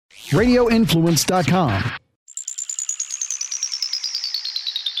RadioInfluence.com.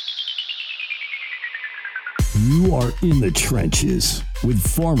 You are in the trenches with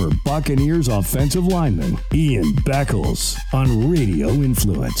former Buccaneers offensive lineman Ian Beckles on Radio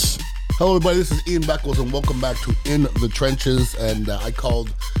Influence. Hello, everybody. This is Ian Beckles, and welcome back to In the Trenches. And I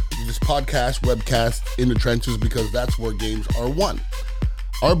called this podcast, webcast, In the Trenches, because that's where games are won.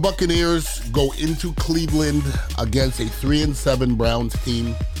 Our Buccaneers go into Cleveland against a 3-7 Browns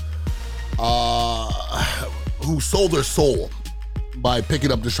team who sold their soul by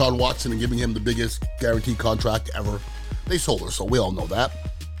picking up Deshaun Watson and giving him the biggest guaranteed contract ever. They sold their soul. We all know that.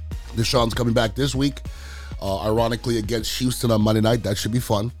 Deshaun's coming back this week, ironically against Houston on Monday night. That should be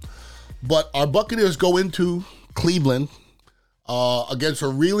fun. But our Buccaneers go into Cleveland against a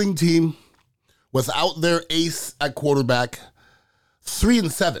reeling team without their ace at quarterback,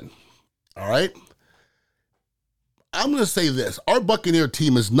 3-7. All right? I'm going to say this. Our Buccaneer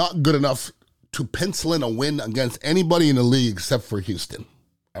team is not good enough to pencil in a win against anybody in the league except for Houston.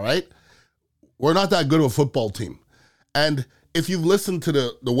 All right? We're not that good of a football team. And if you've listened to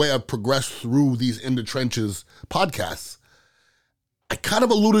the way I've progressed through these In the Trenches podcasts, I kind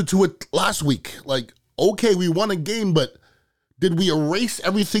of alluded to it last week. Like, okay, we won a game, but did we erase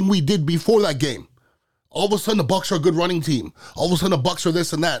everything we did before that game? All of a sudden, the Bucs are a good running team. All of a sudden, the Bucs are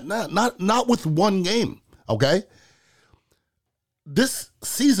this and that. Not with one game, okay? This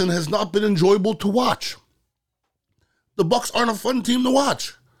season has not been enjoyable to watch. The Bucs aren't a fun team to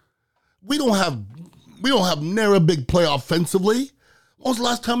watch. We don't have near a big play offensively. When was the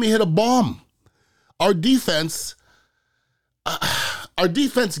last time we hit a bomb? Our defense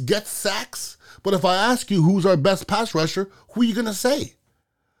gets sacks, but if I ask you who's our best pass rusher, who are you going to say?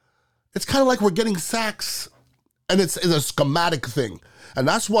 It's kind of like we're getting sacks, and it's a schematic thing. And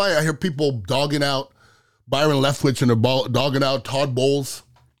that's why I hear people dogging out Byron Leftwich and they're dogging out Todd Bowles.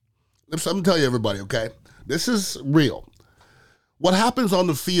 Let me tell you, everybody, okay? This is real. What happens on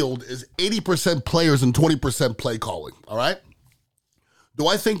the field is 80% players and 20% play calling, all right? Do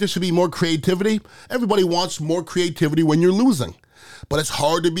I think there should be more creativity? Everybody wants more creativity when you're losing. But it's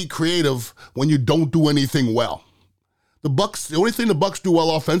hard to be creative when you don't do anything well. The only thing the Bucs do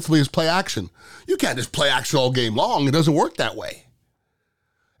well offensively is play action. You can't just play action all game long. It doesn't work that way.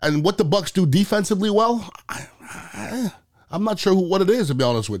 And what the Bucs do defensively well, I'm not sure what it is, to be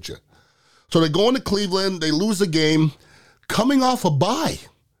honest with you. So they go into Cleveland, they lose the game, coming off a bye.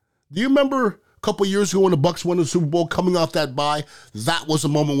 Do you remember a couple years ago when the Bucs won the Super Bowl, coming off that bye? That was a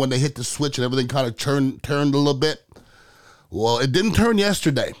moment when they hit the switch and everything kind of turned a little bit. Well, it didn't turn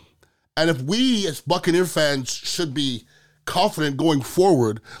yesterday. And if we as Buccaneer fans should be confident going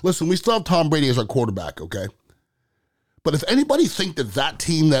forward, listen, we still have Tom Brady as our quarterback, okay? But if anybody think that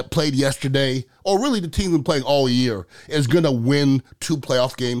team that played yesterday, or really the team that's playing all year, is going to win 2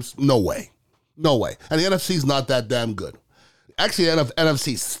 playoff games, no way. No way. And the NFC's not that damn good. Actually, the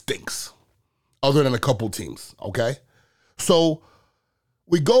NFC stinks, other than a couple teams, okay? So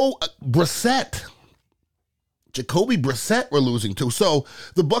we go Brissett. Jacoby Brissett we're losing to. So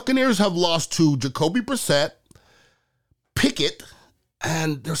the Buccaneers have lost to Jacoby Brissett, Pickett,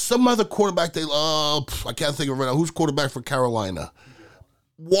 and there's some other quarterback I can't think of it right now. Who's quarterback for Carolina?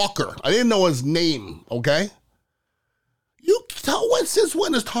 Walker. I didn't know his name, okay? Since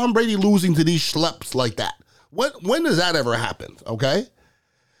when is Tom Brady losing to these schleps like that? When does that ever happen, okay?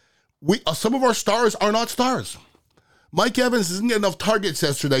 Some of our stars are not stars. Mike Evans didn't get enough targets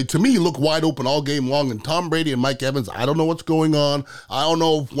yesterday. To me, he looked wide open all game long. And Tom Brady and Mike Evans, I don't know what's going on. I don't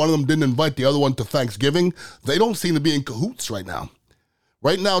know if one of them didn't invite the other one to Thanksgiving. They don't seem to be in cahoots right now.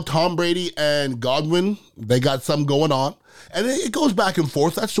 Right now, Tom Brady and Godwin, they got something going on. And it goes back and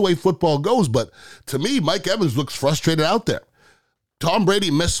forth. That's the way football goes. But to me, Mike Evans looks frustrated out there. Tom Brady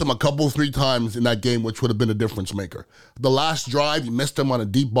missed him 3 times in that game, which would have been a difference maker. The last drive, he missed him on a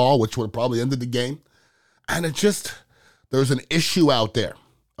deep ball, which would have probably ended the game. And there's an issue out there,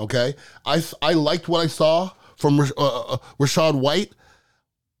 okay? I liked what I saw from Rachaad White.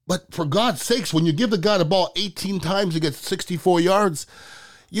 But for God's sakes, when you give the guy the ball 18 times, he gets 64 yards,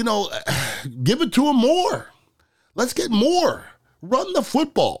 give it to him more. Let's get more. Run the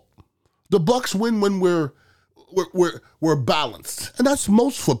football. The Bucs win when we're balanced. And that's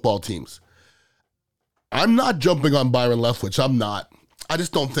most football teams. I'm not jumping on Byron Leftwich. I'm not. I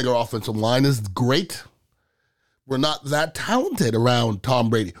just don't think our offensive line is great. We're not that talented around Tom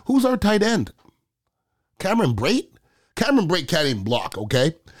Brady. Who's our tight end? Cameron Brate? Cameron Brate can't even block,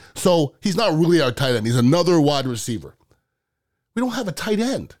 okay? So he's not really our tight end. He's another wide receiver. We don't have a tight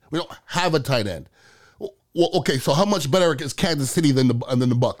end. Well, okay, so how much better is Kansas City than the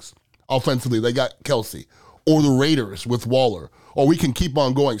Bucs offensively? They got Kelsey. Or the Raiders with Waller. or we can keep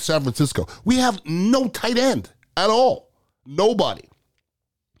on going. San Francisco. We have no tight end at all. Nobody.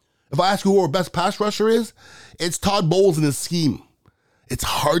 If I ask you who our best pass rusher is, it's Todd Bowles and his scheme. It's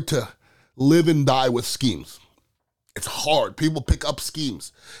hard to live and die with schemes. It's hard. People pick up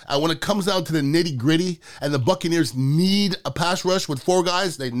schemes. And when it comes down to the nitty gritty and the Buccaneers need a pass rush with 4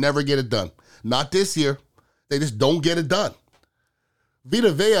 guys, they never get it done. Not this year. They just don't get it done.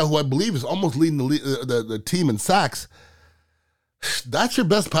 Vita Vea, who I believe is almost leading the team in sacks, that's your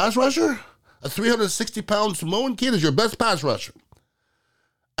best pass rusher? A 360-pound Samoan kid is your best pass rusher.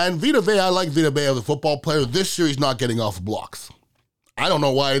 And Vita Vea, I like Vita Vea as a football player. This year, he's not getting off blocks. I don't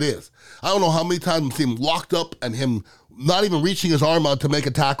know why it is. I don't know how many times I've seen him locked up and him not even reaching his arm out to make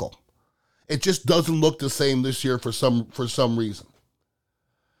a tackle. It just doesn't look the same this year for some reason.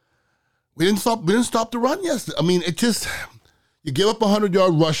 We didn't stop the run yesterday. I mean, it just, you give up a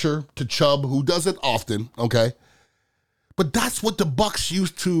 100-yard rusher to Chubb, who does it often, okay? But that's what the Bucs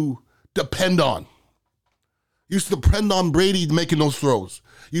used to depend on. Used to depend on Brady making those throws.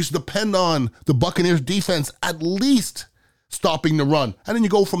 Used to depend on the Buccaneers defense at least stopping the run. And then you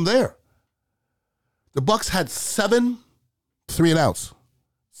go from there. The Bucs had 7 3-and-outs.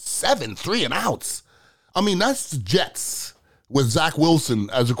 7 3-and-outs. I mean, that's the Jets with Zach Wilson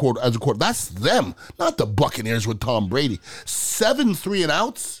as a quarterback. That's them, not the Buccaneers with Tom Brady. 7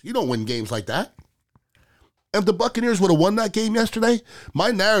 3-and-outs. You don't win games like that. If the Buccaneers would have won that game yesterday,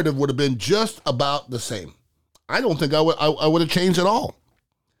 my narrative would have been just about the same. I don't think I would have changed at all.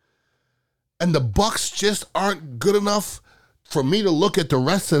 And the Bucs just aren't good enough for me to look at the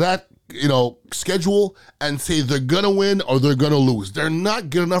rest of that, schedule and say they're going to win or they're going to lose. They're not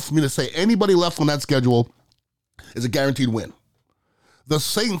good enough for me to say anybody left on that schedule is a guaranteed win. The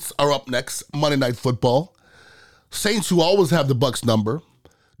Saints are up next, Monday Night Football. Saints, who always have the Bucs number,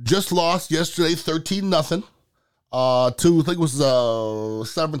 just lost yesterday 13-0 to, I think it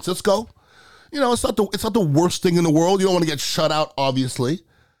was San Francisco. It's not the worst thing in the world. You don't want to get shut out, obviously.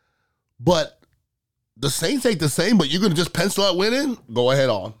 But the Saints ain't the same, but you're going to just pencil that win in? Go ahead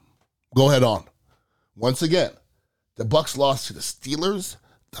on. Once again, the Bucs lost to the Steelers,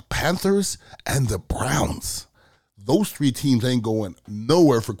 the Panthers, and the Browns. Those 3 teams ain't going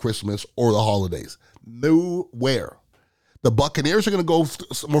nowhere for Christmas or the holidays. Nowhere. The Buccaneers are going to go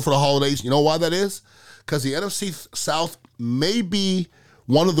somewhere for the holidays. You know why that is? Because the NFC South may be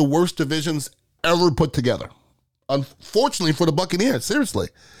one of the worst divisions ever put together. Unfortunately for the Buccaneers, seriously.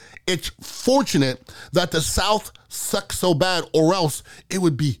 It's fortunate that the South sucks so bad, or else it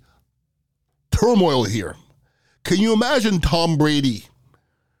would be turmoil here. Can you imagine Tom Brady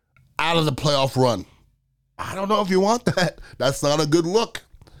out of the playoff run? I don't know if you want that. That's not a good look.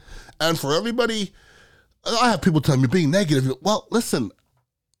 And for everybody, I have people telling me being negative. Well, listen,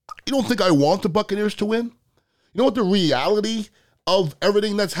 you don't think I want the Buccaneers to win? You know what the reality of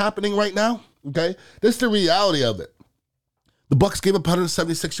everything that's happening right now? Okay? This is the reality of it. The Bucs gave up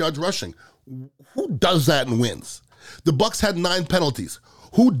 176 yards rushing. Who does that and wins? The Bucs had 9 penalties.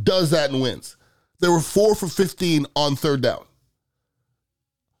 Who does that and wins? They were 4 for 15 on third down.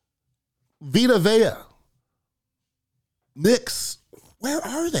 Vita Vea. Nix. Where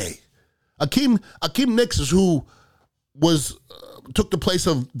are they? Akeem Nix is who was took the place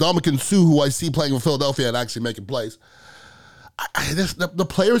of Ndamukong Suh, who I see playing in Philadelphia and actually making plays. The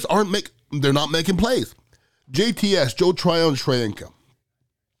players they're not making plays. JTS, Joe Tryon-Shoyinka.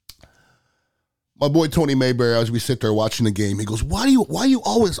 My boy Tony Mayberry, as we sit there watching the game, he goes, why are you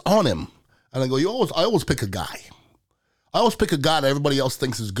always on him? And I go, I always pick a guy. I always pick a guy that everybody else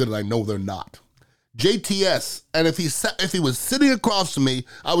thinks is good, and I know they're not. JTS, and if he was sitting across from me,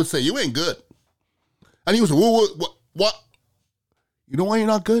 I would say, you ain't good. And he was, what? You know why you're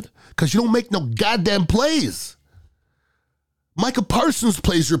not good? Because you don't make no goddamn plays. Micah Parsons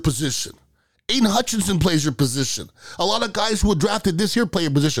plays your position. Aiden Hutchinson plays your position. A lot of guys who were drafted this year play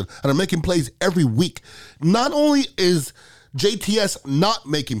your position and are making plays every week. Not only is JTS not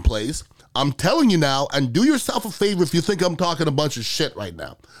making plays, I'm telling you now, and do yourself a favor if you think I'm talking a bunch of shit right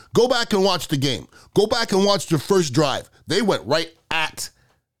now. Go back and watch the game. Go back and watch their first drive. They went right at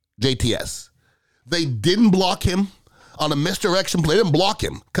JTS. They didn't block him on a misdirection play. They didn't block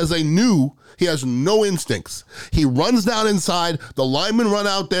him because they knew he has no instincts. He runs down inside, the linemen run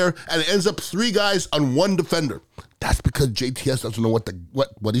out there, and it ends up 3 guys on 1 defender. That's because JTS doesn't know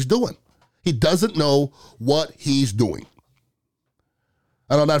what he's doing. He doesn't know what he's doing.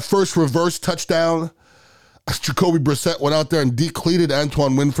 And on that first reverse touchdown, Jacoby Brissett went out there and decleated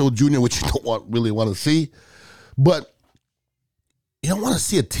Antoine Winfield Jr., which you don't really want to see. But you don't want to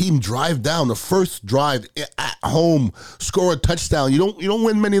see a team drive down the first drive at home, score a touchdown. You don't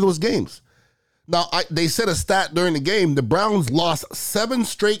win many of those games. Now, they said a stat during the game. The Browns lost 7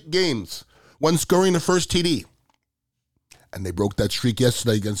 straight games when scoring the first TD. And they broke that streak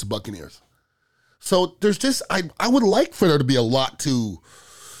yesterday against the Buccaneers. So there's just, I would like for there to be a lot to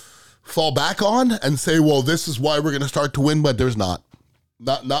fall back on and say, well, this is why we're going to start to win, but there's not.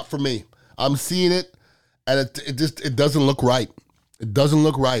 Not for me. I'm seeing it, and it doesn't look right. It doesn't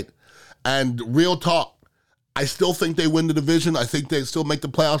look right. And real talk, I still think they win the division. I think they still make the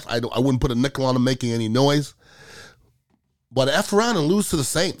playoffs. I wouldn't put a nickel on them making any noise. But F around and lose to the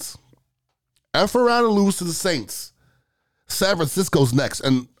Saints. F around and lose to the Saints. San Francisco's next.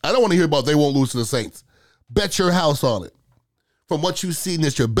 And I don't want to hear about they won't lose to the Saints. Bet your house on it. From what you've seen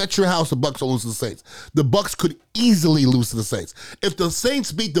this year, bet your house the Bucs will lose to the Saints. The Bucs could easily lose to the Saints. If the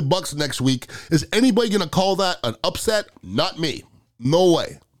Saints beat the Bucs next week, is anybody going to call that an upset? Not me. No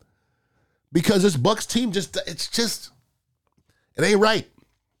way. Because this Bucs team it ain't right.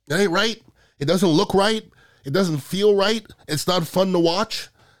 It ain't right. It doesn't look right. It doesn't feel right. It's not fun to watch.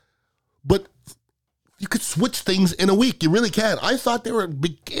 But you could switch things in a week. You really can. I thought they were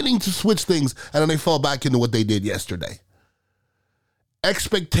beginning to switch things, and then they fall back into what they did yesterday.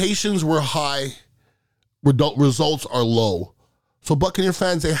 Expectations were high. Results are low. So Buccaneer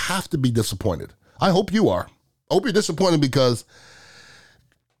fans, they have to be disappointed. I hope you are. I hope you're disappointed because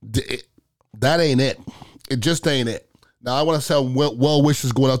that ain't it. It just ain't it. Now, I want to send well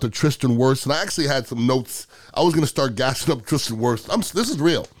wishes going out to Tristan Wirfs, and I actually had some notes. I was going to start gassing up Tristan Wirfs. This is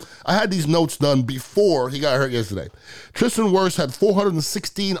real. I had these notes done before he got hurt yesterday. Tristan Wirfs had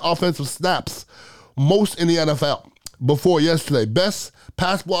 416 offensive snaps, most in the NFL, before yesterday. Best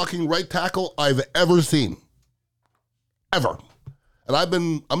pass blocking right tackle I've ever seen. Ever.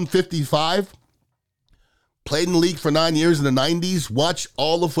 And I'm 55, played in the league for 9 years in the 90s, watched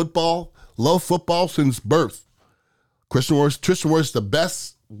all the football, love football since Birth. Tristan Wirfs, the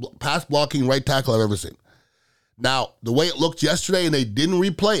best pass blocking right tackle I've ever seen. Now, the way it looked yesterday, and they didn't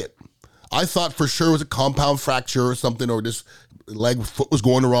replay it, I thought for sure it was a compound fracture or something, or this foot was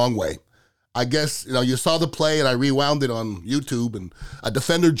going the wrong way. I guess, you saw the play, and I rewound it on YouTube, and a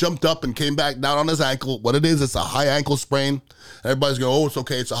defender jumped up and came back down on his ankle. What it is, it's a high ankle sprain. Everybody's going, oh, it's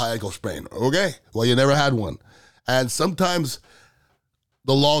okay, it's a high ankle sprain. Okay, well, you never had one. And sometimes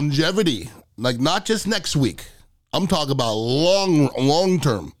the longevity, like not just next week, I'm talking about long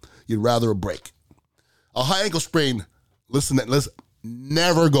term, you'd rather a break. A high ankle sprain, listen,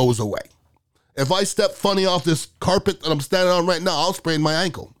 never goes away. If I step funny off this carpet that I'm standing on right now, I'll sprain my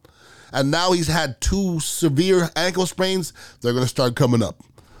ankle. And now he's had 2 severe ankle sprains, they're going to start coming up.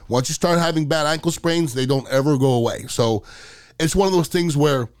 Once you start having bad ankle sprains, they don't ever go away. So it's one of those things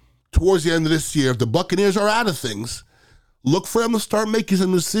where towards the end of this year, if the Buccaneers are out of things, look for them to start making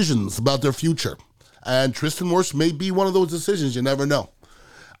some decisions about their future. And Tristan Wirfs may be one of those decisions. You never know.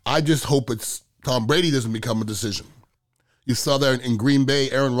 I just hope it's Tom Brady doesn't become a decision. You saw there in Green Bay,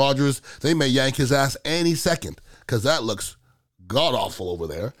 Aaron Rodgers, they may yank his ass any second because that looks god-awful over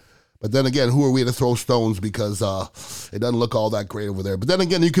there. But then again, who are we to throw stones because it doesn't look all that great over there. But then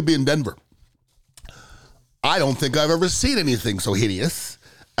again, you could be in Denver. I don't think I've ever seen anything so hideous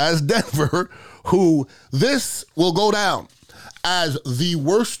as Denver, who this will go down as the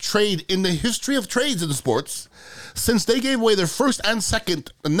worst trade in the history of trades in sports since they gave away their first and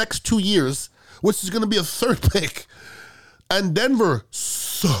second the next 2 years, which is going to be a third pick. And Denver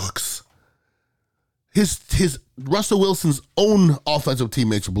sucks. His Russell Wilson's own offensive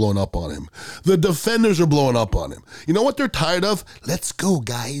teammates are blowing up on him. The defenders are blowing up on him. You know what they're tired of? Let's go,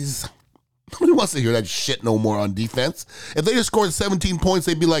 guys. Nobody wants to hear that shit no more on defense. If they just scored 17 points,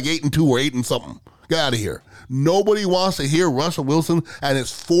 they'd be like 8-2 or 8-something. Get out of here. Nobody wants to hear Russell Wilson and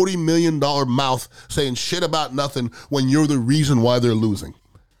his $40 million mouth saying shit about nothing when you're the reason why they're losing.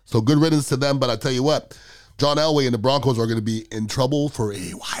 So good riddance to them, but I tell you what, John Elway and the Broncos are going to be in trouble for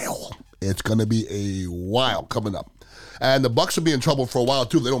a while. It's going to be a while coming up. And the Bucs will be in trouble for a while,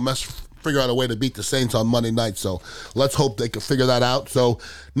 too. They don't figure out a way to beat the Saints on Monday night. So let's hope they can figure that out. So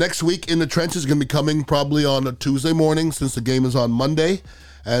next week in the trenches is going to be coming probably on a Tuesday morning since the game is on Monday.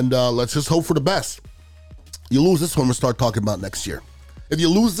 And let's just hope for the best. You lose this one, we'll start talking about next year. If you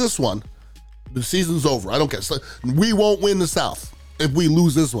lose this one, the season's over. I don't care. So we won't win the South if we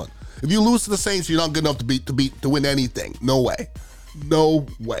lose this one. If you lose to the Saints, you're not good enough to win anything. No way. No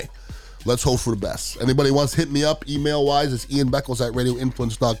way. Let's hope for the best. Anybody wants to hit me up email-wise, it's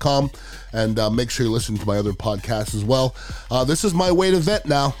ianbeckles@radioinfluence.com. And make sure you listen to my other podcasts as well. This is my way to vent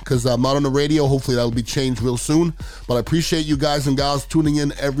now because I'm not on the radio. Hopefully that'll be changed real soon. But I appreciate you guys and gals tuning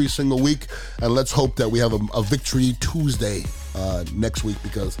in every single week. And let's hope that we have a Victory Tuesday next week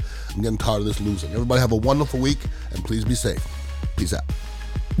because I'm getting tired of this losing. Everybody have a wonderful week and please be safe. Peace out.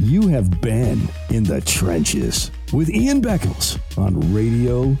 You have been in the trenches with Ian Beckles on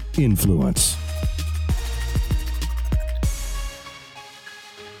Radio Influence.